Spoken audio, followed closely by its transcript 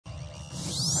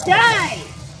Die!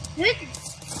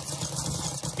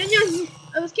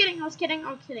 I was kidding. Oh,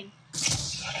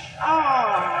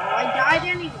 I died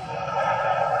anyway. I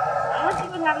want to see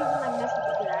what happens when I miss the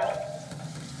grab.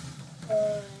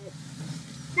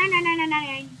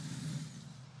 Nine.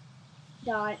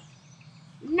 Dot.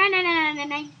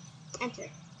 Nine. Enter.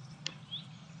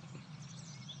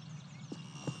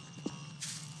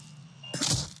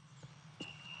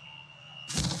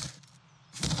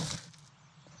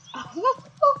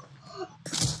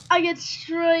 I get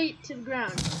straight to the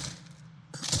ground.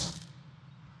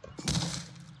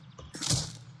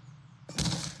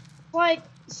 Like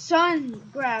sun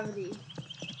gravity,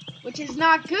 which is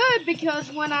not good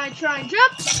because when I try and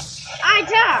jump, I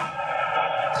die.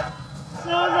 So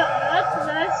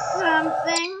that's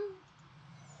something.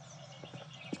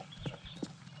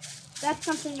 That's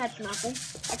something that's nothing.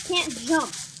 I can't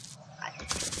jump.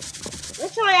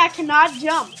 Literally, I cannot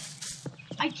jump.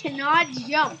 I cannot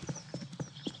jump.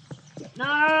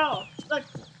 No. Look.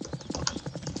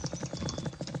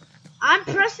 I'm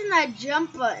pressing that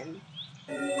jump button.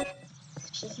 It's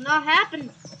just not happening.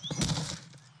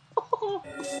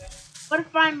 What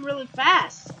if I'm really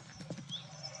fast?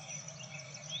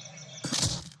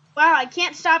 Wow, I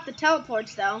can't stop the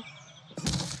teleports though.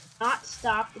 Not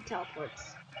stop the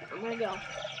teleports. I'm gonna go.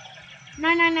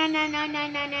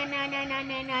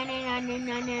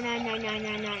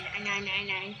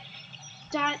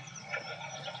 Dot.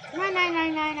 And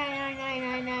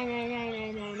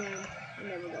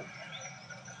there we go.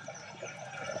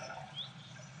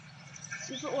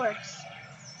 See if it works.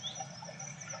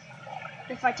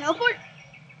 If I teleport,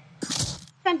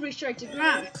 send me straight to the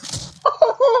ground.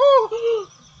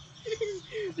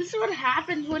 This is what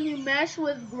happens when you mess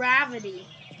with gravity.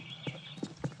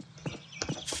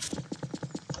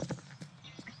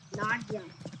 Not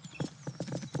jump.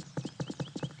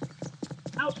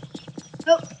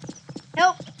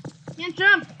 Help! Can't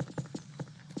jump.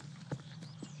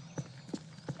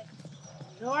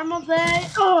 Normal day.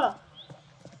 Ugh.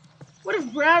 What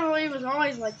if gravity was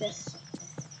always like this?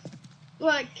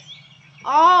 Look.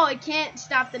 Oh, I can't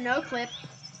stop the no clip.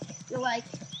 You're like,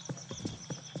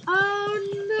 oh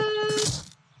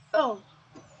no. Oh.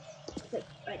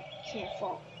 I can't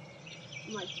fall.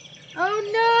 I'm like, oh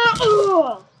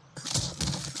no. Ugh.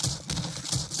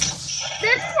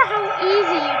 This is how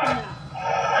easy you can know.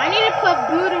 I need to put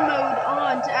Buddha mode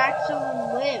on to actually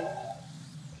live.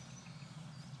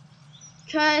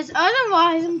 Cause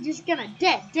otherwise I'm just gonna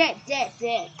dead.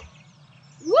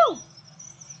 Woo!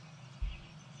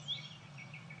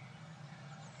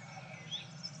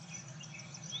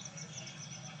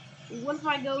 What if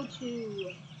I go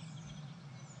to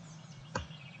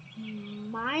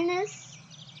minus?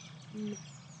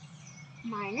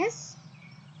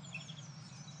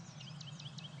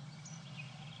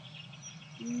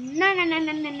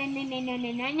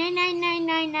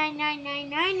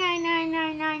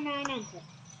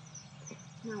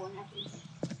 Now what happens?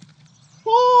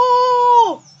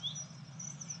 Oh!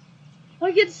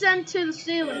 I get sent to the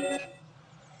ceiling.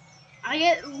 I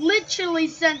get literally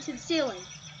sent to the ceiling.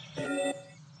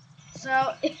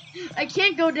 So I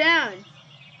can't go down.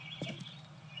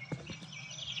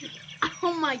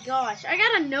 Oh my gosh! I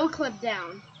got a no clip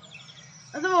down.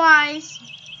 Otherwise,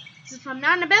 if I'm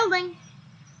not in a building,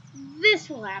 this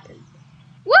will happen.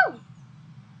 Woo!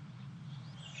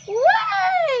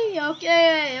 Way!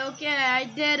 Okay, I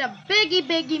did a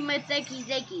biggie mistake.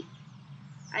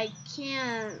 I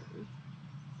can't.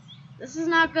 This is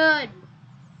not good.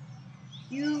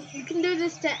 You can do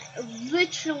this to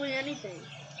literally anything.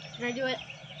 Can I do it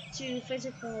to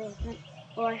physical?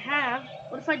 Or I have.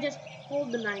 What if I just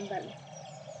hold the 9 button?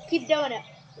 Keep doing it.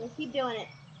 We'll keep doing it.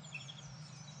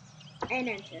 And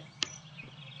enter.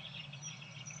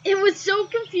 It was so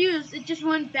confused, it just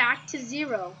went back to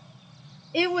 0.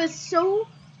 It was so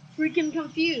freaking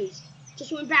confused.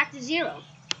 Just went back to 0.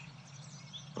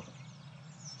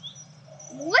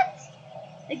 What?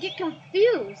 I get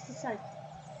confused. It's like,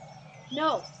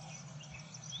 no.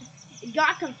 It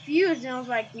got confused and I was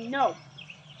like, no.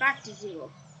 Back to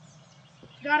 0.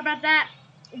 Forgot about that.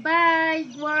 Bye,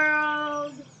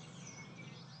 world.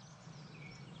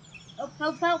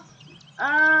 Help.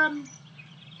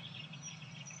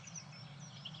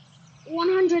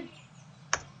 100.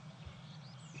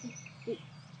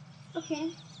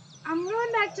 Okay, I'm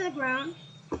going back to the ground.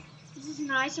 This is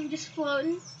nice. I'm just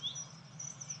floating.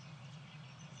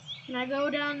 Can I go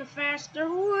down the faster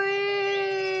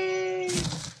way?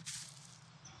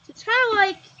 It's kind of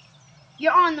like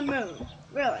you're on the moon,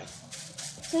 really.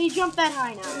 So you jump that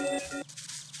high now.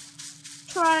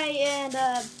 Try and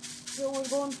we're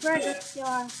going further. See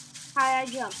how high I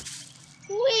jump.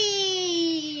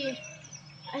 Whee!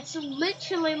 it's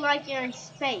literally like you're in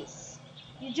space.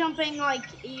 You're jumping like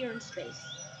you're in space.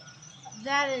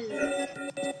 That is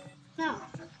no.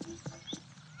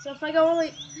 So if I go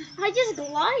really, I just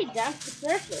glide down the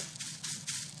surface.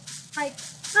 Like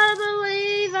I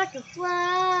believe I can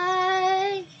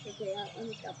fly. Okay, let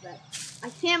me stop that. I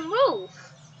can't move.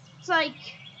 It's like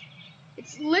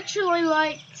it's literally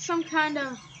like some kind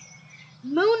of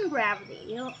moon gravity,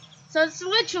 you know. So it's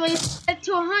literally set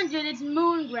to 100. It's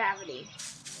moon gravity.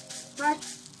 But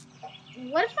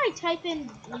what if I type in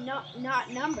not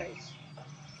numbers?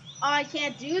 Oh, I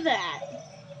can't do that.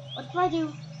 What if I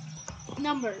do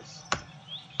numbers?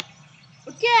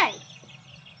 Okay.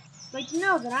 But to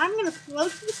know that I'm gonna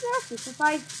float to the surface if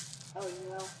I. Oh, you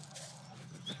will.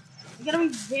 I gotta be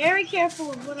very careful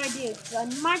with what I do, because I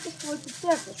might just float to the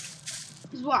surface.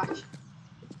 Just watch.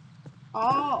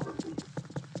 Oh.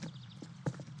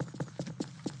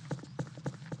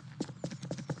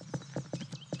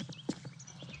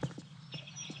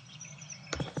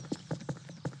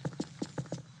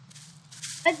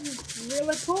 That's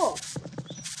really cool.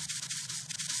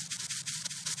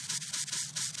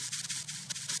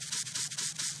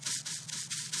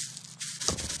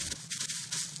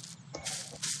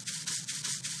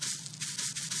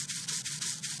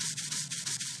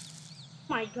 Oh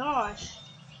my gosh.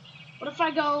 What if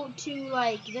I go to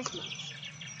like this much?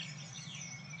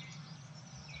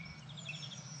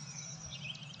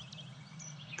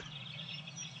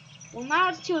 Well, now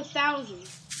it's to 1,000.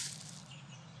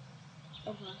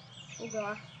 Okay. Oh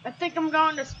god. I think I'm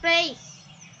going to space.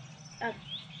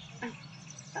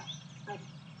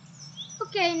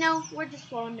 Okay, no, we're just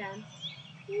slowing down.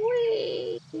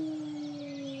 Whee!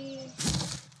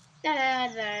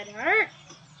 That hurt.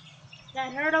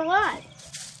 That hurt a lot.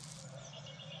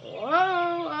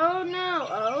 Whoa, oh no,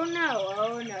 oh no,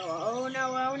 oh no, oh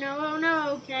no, oh no, oh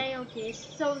no. Okay, it's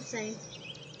still the same.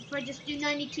 If I just do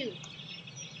 92,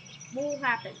 what will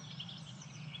happen?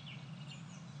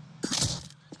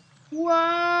 Whoa!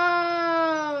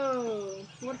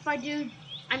 What if I do,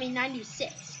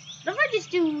 96? What if I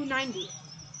just do 90?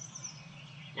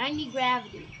 90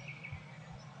 gravity.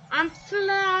 I'm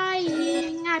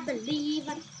flying, I believe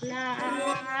I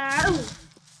fly. Ooh.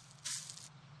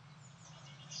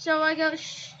 So I go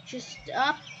just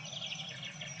up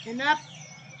and up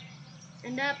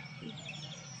and up.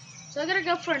 So I gotta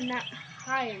go for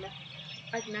higher,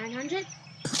 like 900.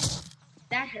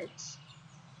 That hurts.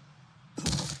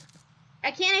 I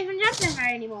can't even jump that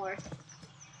high anymore.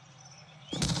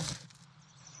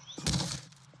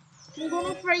 I don't know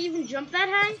if I even jump that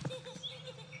high.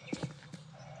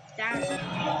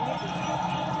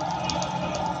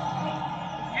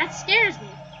 That scares me.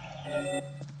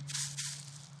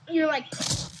 You're like,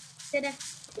 wait!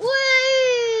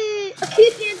 You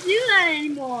can't do that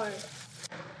anymore.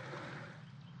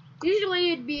 Usually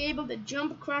you'd be able to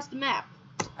jump across the map.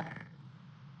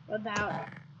 What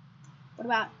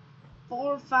about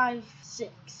 4, 5,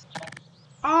 6?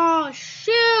 Oh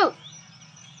shoot!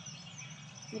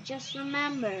 I just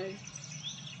remembered.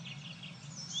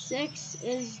 6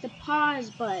 is the pause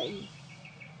button.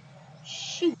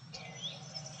 Shoot.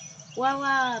 Well,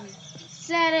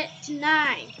 set it to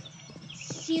 9.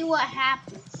 See what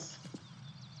happens.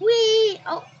 Whee!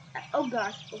 Oh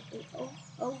gosh.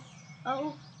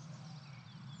 Oh.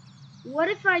 What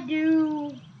if I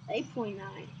do 8.9?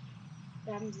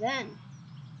 What happens then?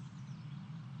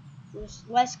 There's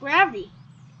less gravity.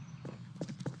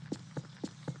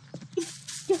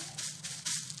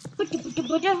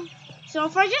 So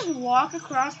if I just walk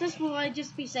across this, will I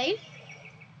just be safe?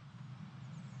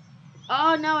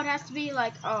 Oh no, it has to be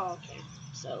like, oh okay.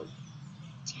 So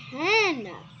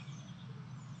 10.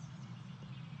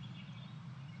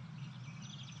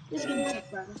 This is gonna take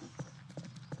forever.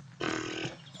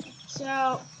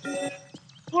 So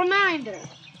reminder,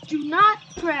 do not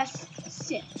press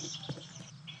 6.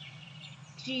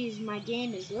 Jeez, my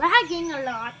game is lagging a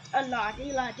lot.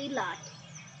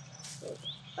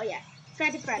 Oh yeah,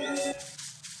 Freddy.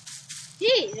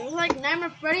 Jeez, it was like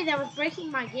Nightmare Freddy that was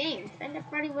breaking my game. Freddy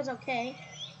Freddy was okay.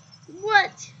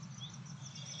 What?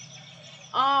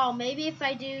 Oh, maybe if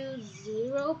I do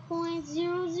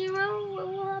 0.00, what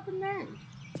will happen then?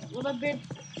 Will there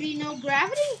be no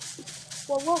gravity?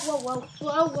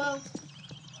 Whoa.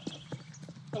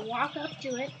 I walk up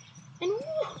to it, and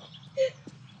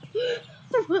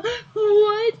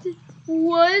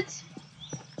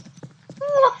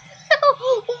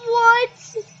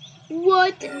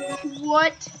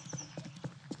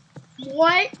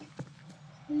What?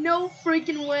 No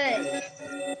freaking way.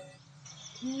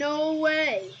 No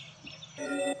way.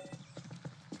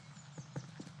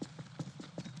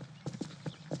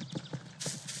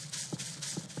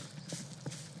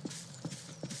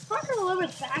 little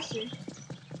bit faster.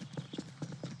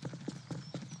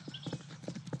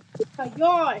 Oh my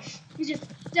gosh. He's just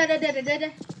da da da da da da.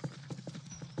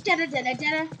 Da da da da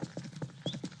da.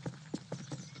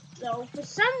 So for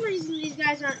some reason these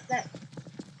guys aren't that.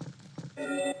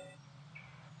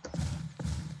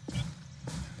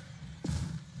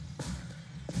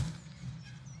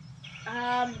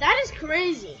 That is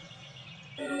crazy.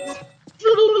 It's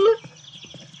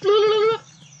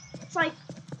like,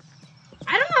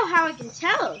 I don't know how I can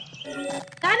tell.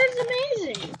 That is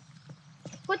amazing.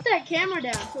 Put that camera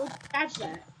down so we can catch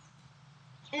that.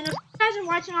 And if you guys are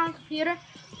watching on a computer,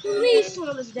 please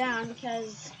slow this down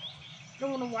because I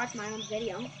don't want to watch my own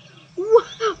video.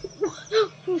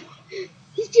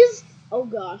 He's just, oh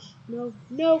gosh, no,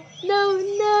 no, no,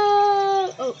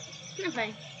 no. Oh,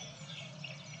 okay.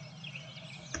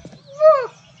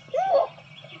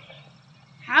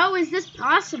 How is this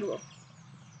possible?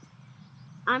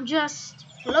 I'm just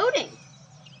floating.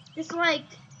 It's like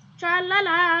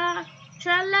tra-la-la,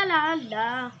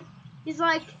 tra-la-la-la. He's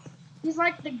like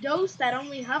the ghost that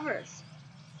only hovers.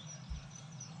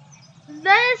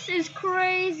 This is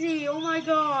crazy. Oh my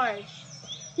gosh.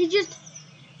 He just,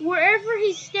 wherever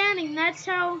he's standing, that's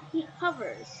how he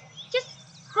hovers. Just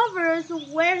hovers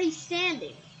where he's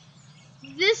standing.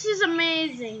 This is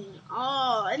amazing.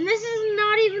 Oh, and this is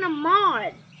not even a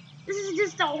mod. This is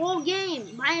just a whole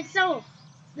game by itself.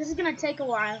 This is gonna take a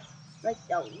while. Like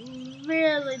a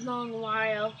really long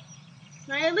while.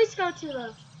 Can I at least go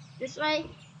to this way?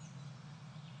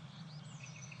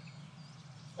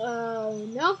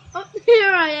 No. Oh,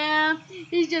 here I am.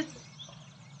 He's just,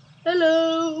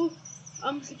 hello.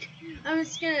 I'm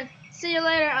just gonna see you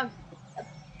later.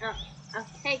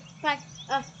 Hey, bye.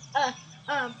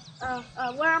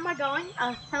 Where am I going?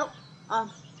 Help.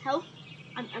 Help.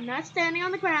 I'm not standing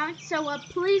on the ground, so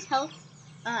please help.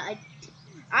 I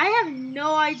have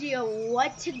no idea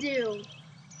what to do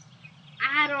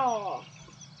at all.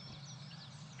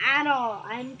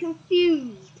 I'm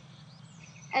confused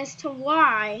as to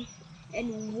why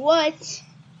and what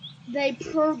they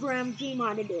programmed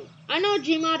Gmod to do. I know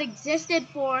Gmod existed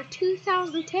for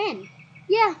 2010.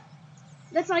 Yeah,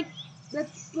 that's like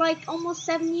almost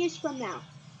 7 years from now.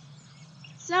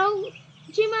 So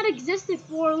Gmod existed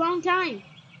for a long time,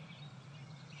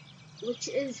 which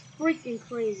is freaking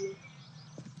crazy.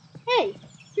 Hey,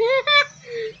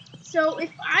 so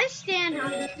if I stand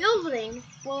on the building,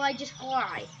 will I just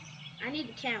fly? I need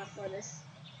the camera for this.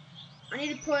 I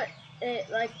need to put it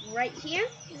like right here.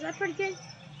 Is that pretty good?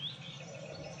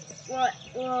 What?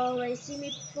 Will they see me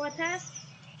before I pass?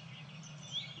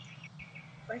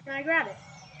 Where can I grab it?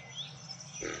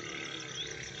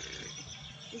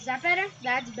 Is that better?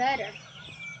 That's better.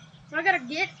 So I gotta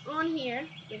get on here.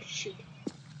 Oh, shoot.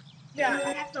 Yeah,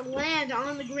 I have to land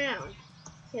on the ground.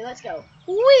 Okay, let's go.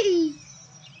 Whee!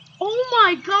 Oh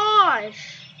my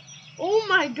gosh! Oh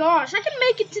my gosh! I can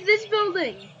make it to this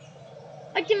building.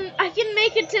 I can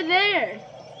make it to there.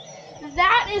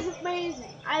 That is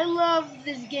amazing. I love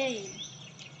this game.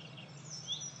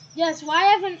 Yes. Why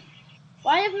haven't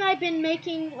I been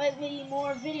making lately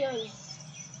more videos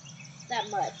that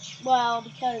much? Well,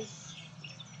 because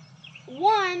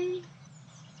one,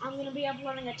 I'm gonna be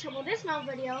uploading a Turbo Dismount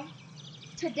video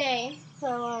today,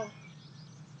 so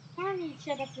I need to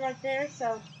check up right there.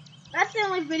 So that's the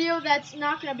only video that's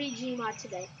not gonna be Gmod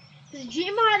today, because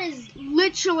Gmod is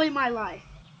literally my life.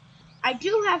 I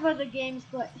do have other games,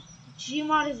 but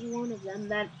Gmod is one of them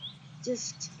that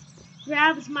just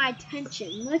grabs my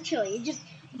attention. Literally, it just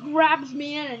grabs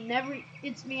me in and never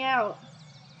gets me out.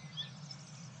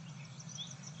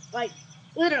 Like,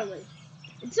 literally.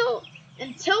 Until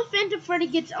Phantom Freddy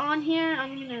gets on here,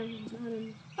 I'm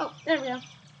gonna, oh, there we go.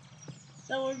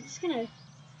 So we're just gonna,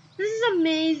 this is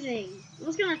amazing.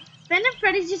 Phantom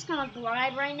Freddy's just gonna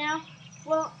glide right now.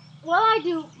 Well, while I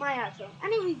do my outro.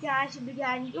 Anyway, guys, if you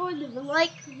guys enjoyed, leave a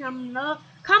like,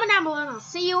 comment down below, and I'll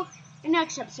see you in the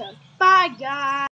next episode. Bye, guys.